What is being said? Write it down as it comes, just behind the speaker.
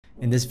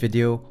In this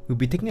video, we'll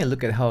be taking a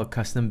look at how a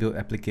custom-built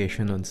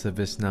application on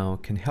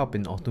ServiceNow can help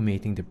in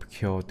automating the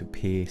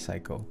procure-to-pay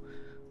cycle.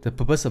 The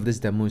purpose of this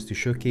demo is to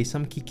showcase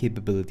some key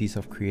capabilities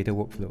of creator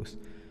workflows,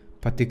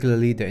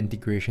 particularly the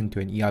integration to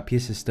an ERP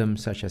system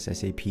such as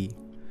SAP.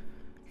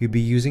 You'll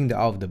be using the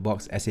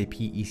out-of-the-box SAP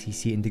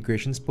ECC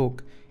integration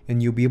spoke,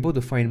 and you'll be able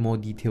to find more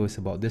details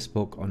about this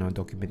spoke on our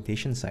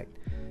documentation site,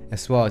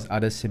 as well as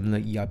other similar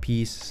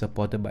ERPs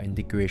supported by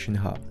Integration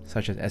Hub,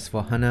 such as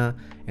S/4HANA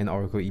and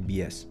Oracle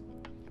EBS.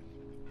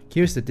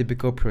 Here's the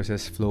typical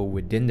process flow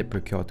within the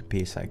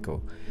procure-to-pay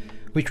cycle,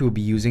 which we'll be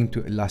using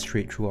to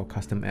illustrate through our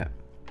custom app.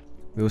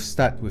 We'll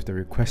start with the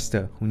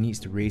requester who needs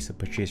to raise a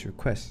purchase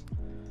request.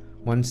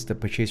 Once the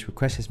purchase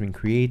request has been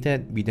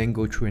created, we then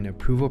go through an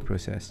approval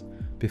process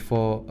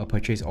before a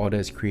purchase order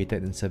is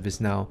created in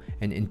ServiceNow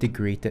and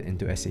integrated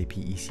into SAP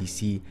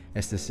ECC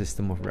as the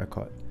system of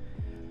record.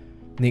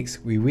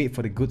 Next, we wait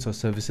for the goods or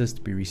services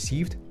to be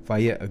received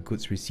via a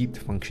goods receipt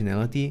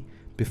functionality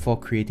before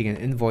creating an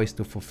invoice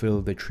to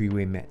fulfill the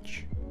three-way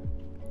match.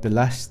 The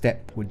last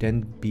step would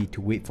then be to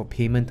wait for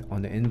payment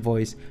on the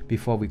invoice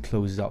before we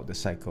close out the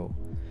cycle.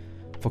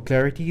 For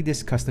clarity,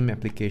 this custom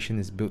application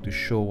is built to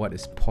show what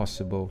is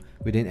possible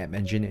within App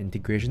Engine and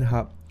Integration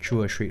Hub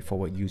through a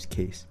straightforward use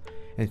case,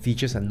 and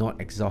features are not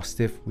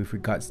exhaustive with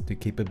regards to the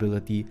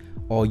capability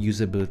or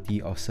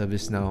usability of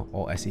ServiceNow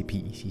or SAP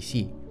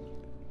ECC.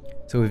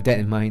 So with that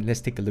in mind,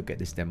 let's take a look at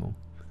this demo.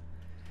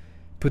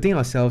 Putting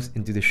ourselves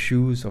into the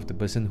shoes of the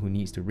person who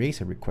needs to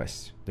raise a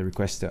request, the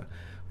requester,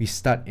 we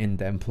start in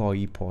the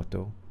employee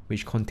portal,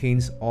 which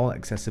contains all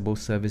accessible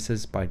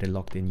services by the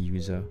logged-in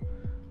user.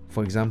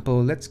 For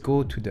example, let's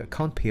go to the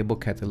account payable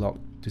catalog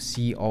to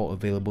see all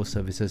available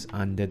services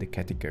under the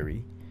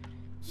category.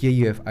 Here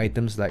you have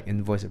items like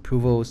invoice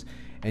approvals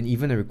and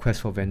even a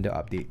request for vendor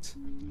updates,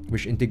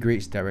 which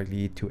integrates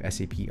directly to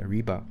SAP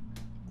Ariba.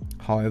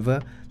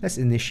 However, let's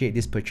initiate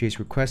this purchase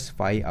request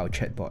via our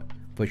chatbot,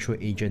 Virtual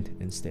Agent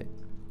instead.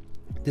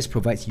 This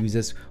provides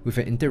users with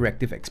an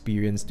interactive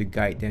experience to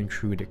guide them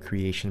through the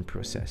creation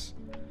process.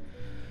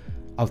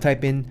 I'll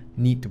type in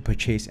need to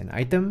purchase an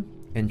item,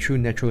 and through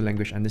natural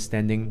language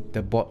understanding,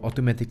 the bot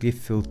automatically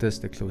filters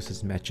the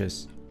closest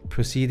matches.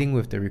 Proceeding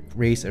with the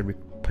raise a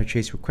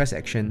purchase request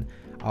action,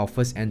 I'll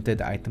first enter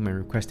the item I'm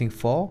requesting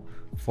for,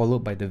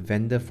 followed by the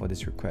vendor for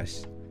this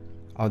request.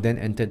 I'll then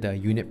enter the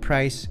unit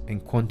price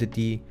and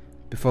quantity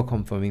before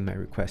confirming my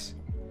request.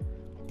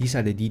 These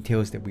are the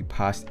details that we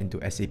passed into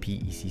SAP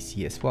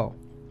ECC as well.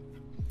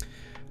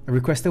 A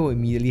requester will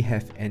immediately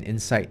have an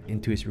insight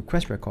into his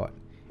request record,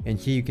 and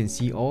here you can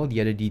see all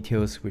the other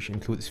details, which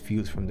includes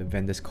fields from the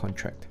vendor's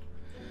contract.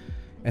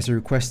 As a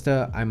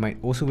requester, I might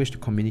also wish to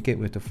communicate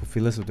with the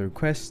fulfillers of the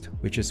request,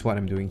 which is what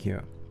I'm doing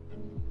here.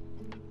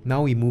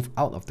 Now we move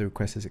out of the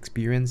requester's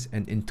experience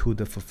and into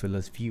the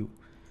fulfiller's view.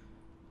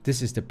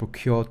 This is the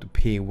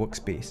Procure-to-Pay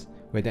workspace,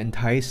 where the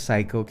entire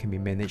cycle can be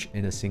managed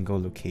in a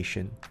single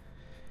location.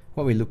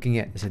 What we're looking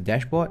at is a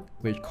dashboard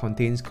which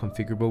contains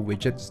configurable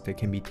widgets that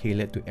can be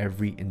tailored to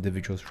every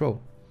individual's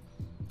role.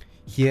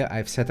 Here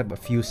I've set up a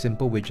few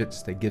simple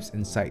widgets that gives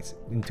insights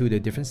into the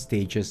different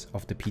stages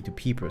of the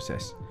P2P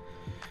process.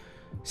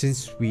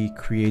 Since we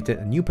created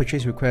a new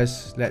purchase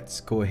request, let's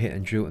go ahead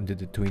and drill into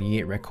the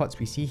 28 records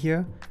we see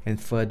here and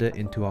further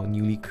into our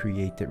newly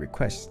created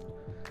request.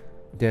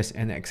 There's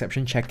an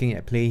exception checking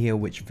at play here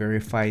which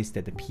verifies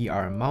that the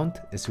PR amount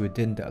is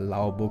within the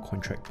allowable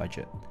contract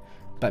budget.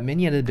 But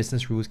many other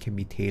business rules can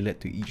be tailored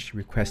to each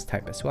request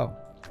type as well.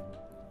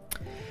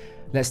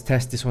 Let's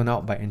test this one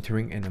out by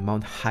entering an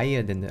amount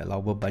higher than the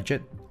allowable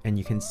budget, and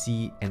you can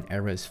see an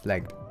error is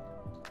flagged.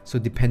 So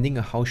depending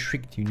on how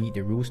strict you need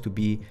the rules to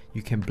be,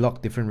 you can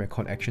block different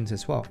record actions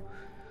as well.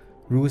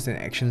 Rules and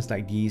actions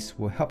like these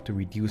will help to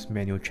reduce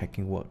manual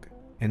checking work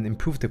and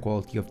improve the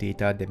quality of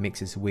data that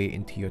makes its way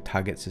into your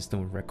target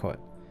system of record.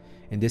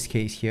 In this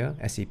case here,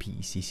 SAP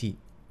ECC.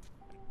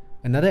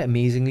 Another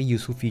amazingly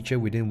useful feature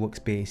within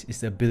Workspace is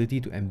the ability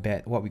to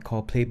embed what we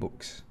call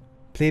playbooks.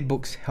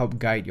 Playbooks help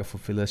guide your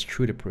fulfillers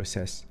through the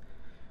process.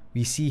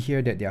 We see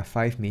here that there are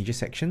 5 major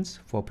sections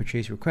for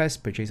purchase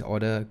request, purchase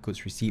order,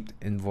 goods received,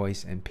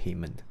 invoice, and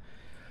payment.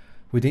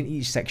 Within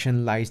each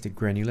section lies the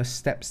granular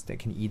steps that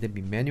can either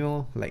be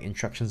manual, like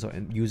instructions or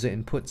user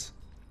inputs,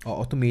 or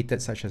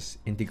automated such as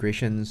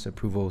integrations,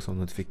 approvals, or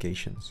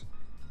notifications.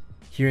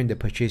 Here in the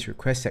purchase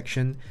request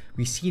section,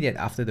 we see that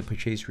after the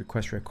purchase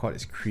request record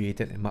is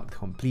created and marked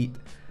complete,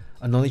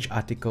 a knowledge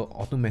article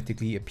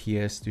automatically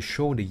appears to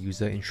show the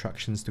user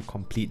instructions to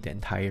complete the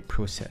entire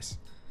process.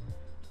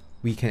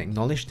 We can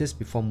acknowledge this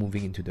before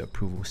moving into the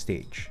approval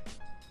stage.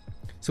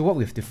 So what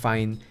we've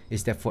defined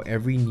is that for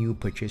every new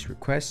purchase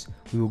request,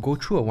 we will go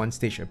through a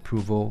one-stage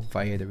approval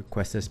via the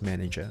requester's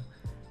manager,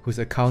 whose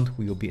account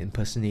we will be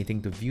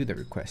impersonating to view the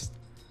request.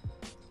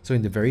 So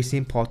in the very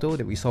same portal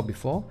that we saw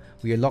before,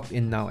 we are logged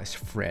in now as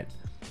Fred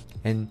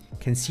and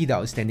can see the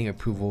outstanding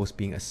approvals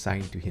being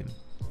assigned to him.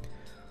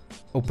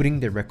 Opening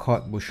the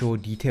record will show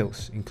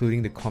details,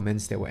 including the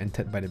comments that were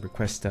entered by the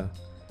requester.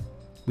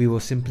 We will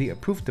simply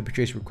approve the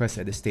purchase request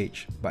at this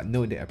stage, but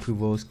note that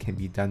approvals can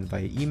be done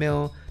via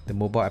email, the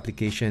mobile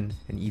application,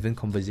 and even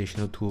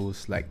conversational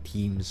tools like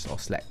Teams or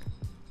Slack.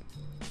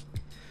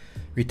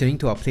 Returning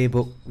to our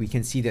playbook, we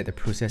can see that the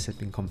process has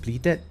been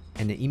completed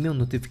and an email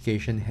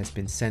notification has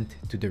been sent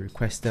to the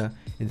requester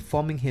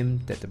informing him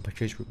that the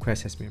purchase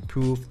request has been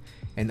approved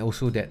and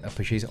also that a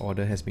purchase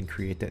order has been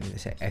created in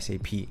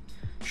SAP,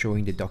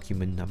 showing the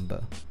document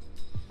number.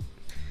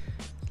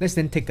 Let's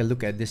then take a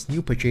look at this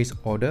new purchase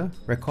order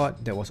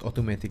record that was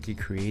automatically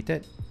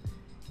created.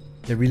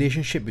 The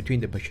relationship between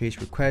the purchase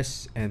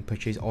request and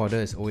purchase order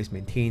is always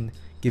maintained,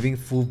 giving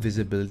full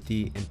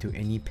visibility into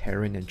any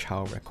parent and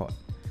child record.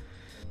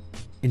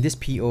 In this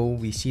PO,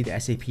 we see the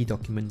SAP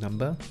document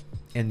number,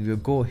 and we'll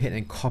go ahead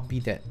and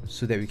copy that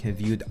so that we can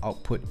view the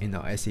output in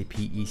our SAP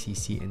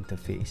ECC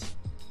interface.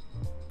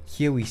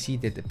 Here we see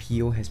that the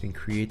PO has been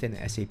created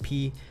in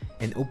SAP,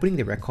 and opening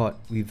the record,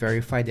 we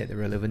verify that the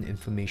relevant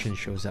information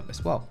shows up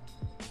as well.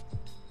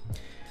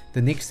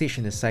 The next stage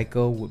in the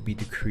cycle would be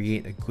to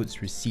create a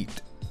goods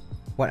receipt.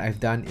 What I've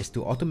done is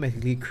to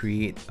automatically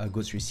create a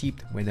goods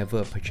receipt whenever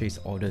a purchase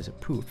order is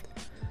approved,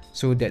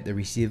 so that the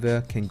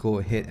receiver can go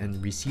ahead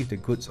and receive the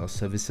goods or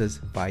services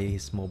via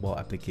his mobile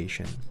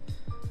application.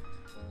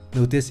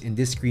 Notice in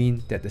this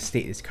screen that the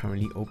state is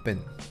currently open.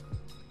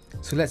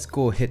 So let's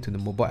go ahead to the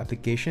mobile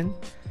application,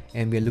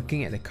 and we're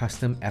looking at the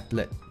custom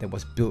applet that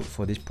was built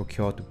for this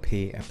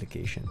Procure-to-Pay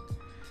application.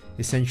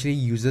 Essentially,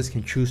 users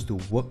can choose to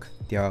work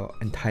their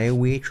entire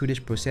way through this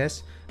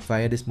process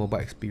via this mobile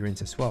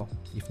experience as well,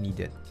 if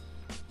needed.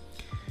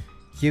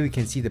 Here we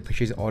can see the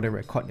purchase order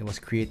record that was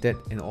created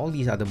and all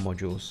these other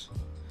modules.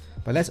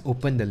 But let's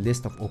open the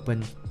list of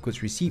open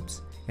goods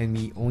receipts, and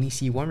we only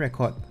see one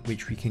record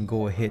which we can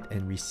go ahead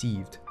and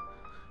received.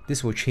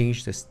 This will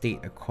change the state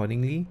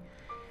accordingly.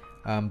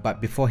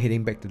 But before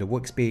heading back to the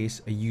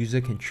workspace, a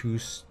user can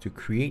choose to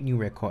create new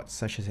records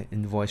such as an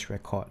invoice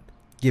record,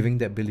 giving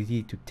the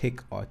ability to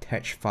take or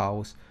attach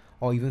files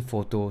or even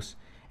photos,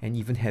 and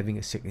even having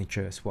a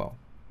signature as well.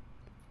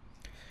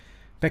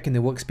 Back in the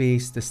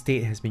workspace, the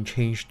state has been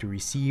changed to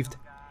received,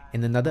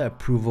 and another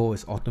approval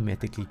is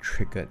automatically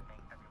triggered.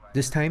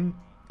 This time,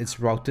 it's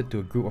routed to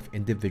a group of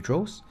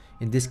individuals,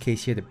 in this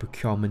case here the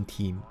procurement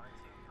team,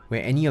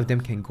 where any of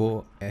them can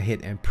go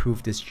ahead and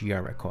approve this GR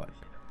record.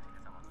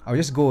 I'll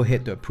just go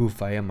ahead to approve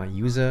via my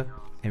user,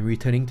 and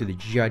returning to the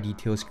GR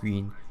details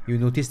screen,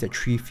 you'll notice that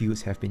 3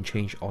 fields have been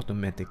changed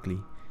automatically,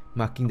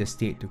 marking the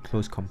state to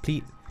close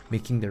complete,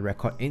 making the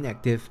record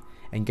inactive,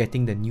 and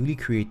getting the newly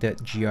created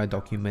GR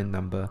document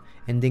number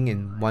ending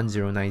in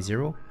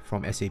 1090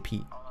 from SAP.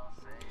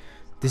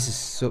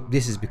 This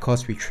is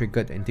because we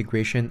triggered the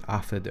integration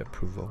after the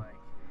approval.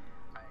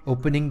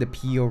 Opening the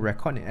PO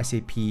record in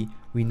SAP,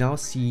 we now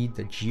see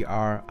the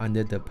GR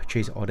under the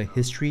purchase order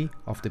history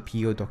of the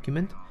PO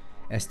document,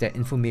 as that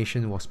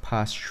information was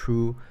passed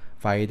through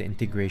via the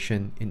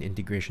integration in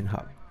Integration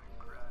Hub.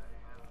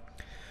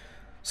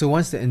 So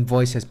once the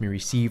invoice has been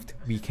received,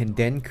 we can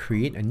then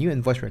create a new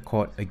invoice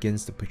record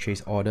against the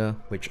purchase order,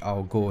 which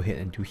I'll go ahead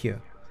and do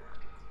here.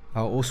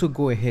 I'll also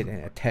go ahead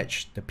and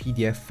attach the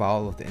PDF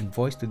file of the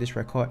invoice to this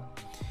record.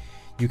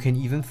 You can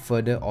even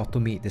further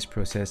automate this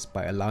process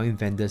by allowing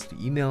vendors to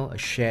email a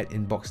shared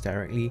inbox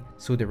directly,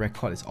 so the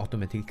record is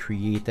automatically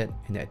created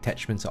and the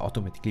attachments are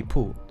automatically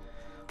pulled,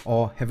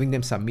 or having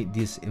them submit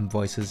these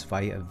invoices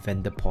via a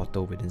vendor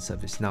portal within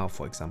ServiceNow,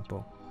 for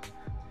example.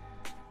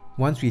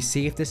 Once we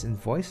save this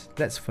invoice,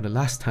 let's for the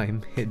last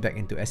time head back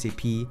into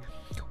SAP,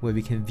 where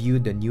we can view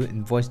the new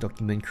invoice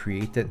document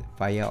created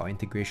via our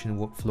integration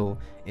workflow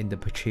in the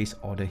purchase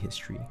order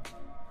history.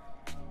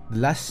 The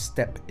last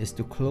step is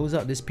to close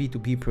out this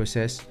P2P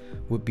process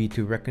would be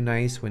to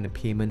recognize when a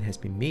payment has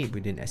been made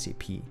within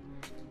SAP.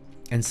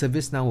 And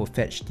ServiceNow will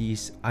fetch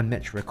these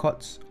unmatched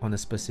records on a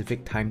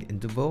specific timed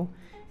interval,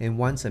 and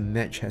once a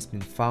match has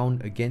been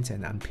found against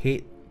an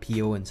unpaid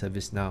PO in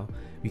ServiceNow,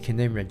 we can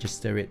then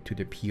register it to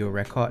the PO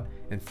record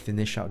and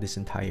finish out this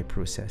entire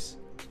process.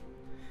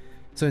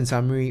 So in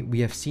summary, we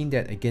have seen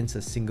that against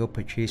a single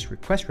purchase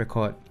request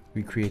record,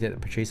 we created a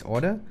purchase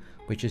order,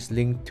 which is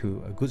linked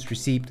to a goods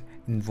receipt,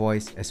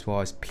 invoice, as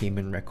well as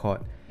payment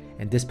record,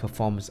 and this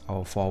performs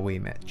our 4-way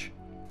match.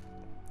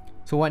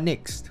 So what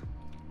next?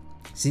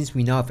 Since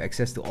we now have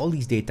access to all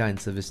these data in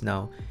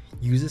ServiceNow,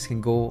 users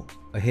can go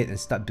ahead and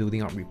start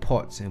building out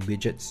reports and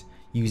widgets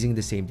using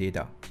the same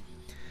data.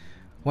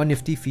 One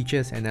nifty feature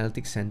is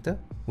Analytics Center,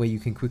 where you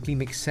can quickly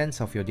make sense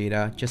of your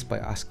data just by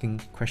asking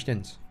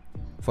questions.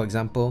 For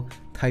example,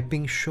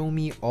 typing "show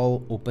me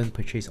all open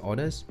purchase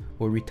orders"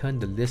 will return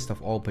the list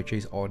of all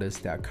purchase orders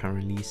that are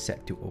currently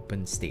set to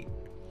open state.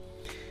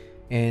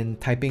 And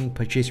typing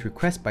 "purchase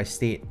request by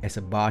state" as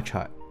a bar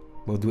chart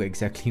will do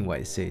exactly what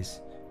it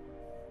says.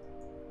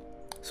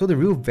 So the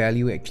real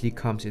value actually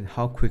comes in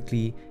how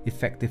quickly,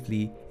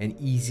 effectively, and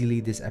easily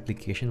this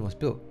application was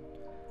built.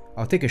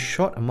 I'll take a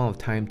short amount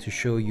of time to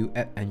show you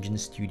App Engine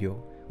Studio,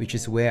 which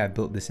is where I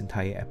built this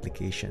entire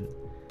application.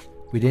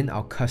 Within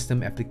our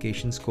custom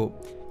application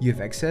scope, you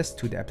have access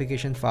to the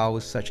application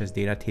files such as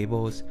data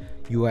tables,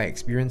 UI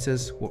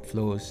experiences,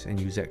 workflows, and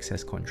user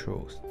access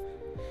controls.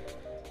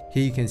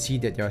 Here you can see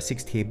that there are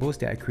 6 tables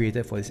that I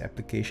created for this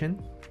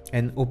application,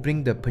 and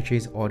opening the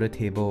purchase order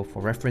table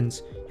for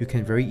reference, you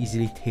can very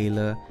easily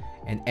tailor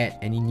and add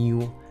any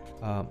new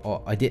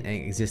or edit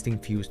any existing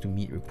fields to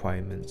meet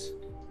requirements.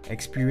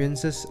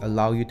 Experiences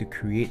allow you to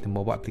create the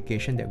mobile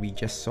application that we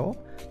just saw,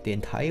 the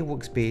entire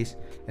workspace,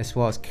 as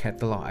well as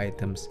catalog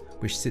items,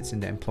 which sits in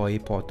the employee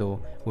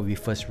portal where we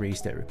first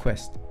raised that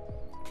request.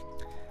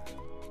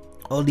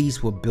 All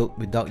these were built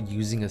without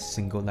using a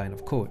single line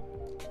of code.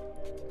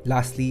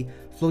 Lastly,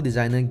 Flow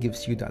Designer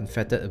gives you the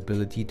unfettered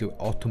ability to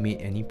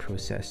automate any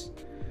process.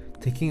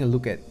 Taking a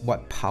look at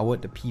what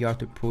powered the PR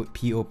to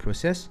PO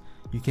process,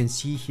 you can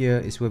see here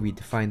is where we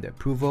defined the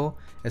approval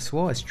as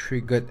well as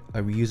triggered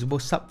a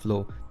reusable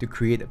subflow to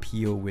create a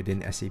PO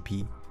within SAP.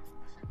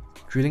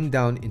 Drilling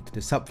down into the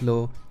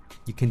subflow,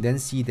 you can then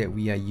see that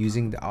we are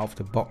using the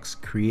out-of-the-box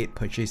create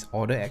purchase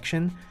order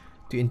action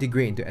to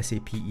integrate into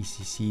SAP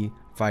ECC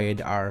via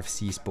the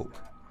RFC spoke.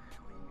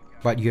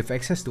 But you have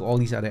access to all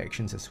these other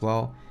actions as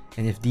well,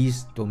 and if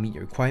these don't meet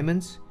your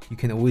requirements, you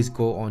can always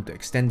go on to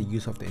extend the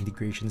use of the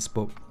integration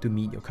spoke to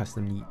meet your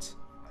custom needs.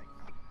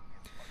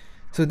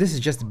 So this is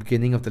just the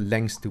beginning of the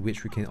lengths to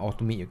which we can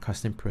automate your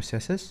custom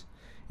processes,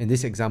 in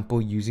this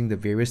example using the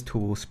various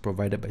tools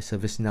provided by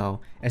ServiceNow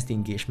as the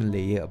engagement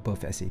layer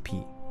above SAP.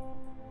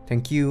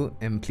 Thank you,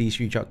 and please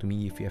reach out to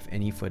me if you have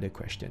any further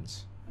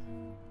questions.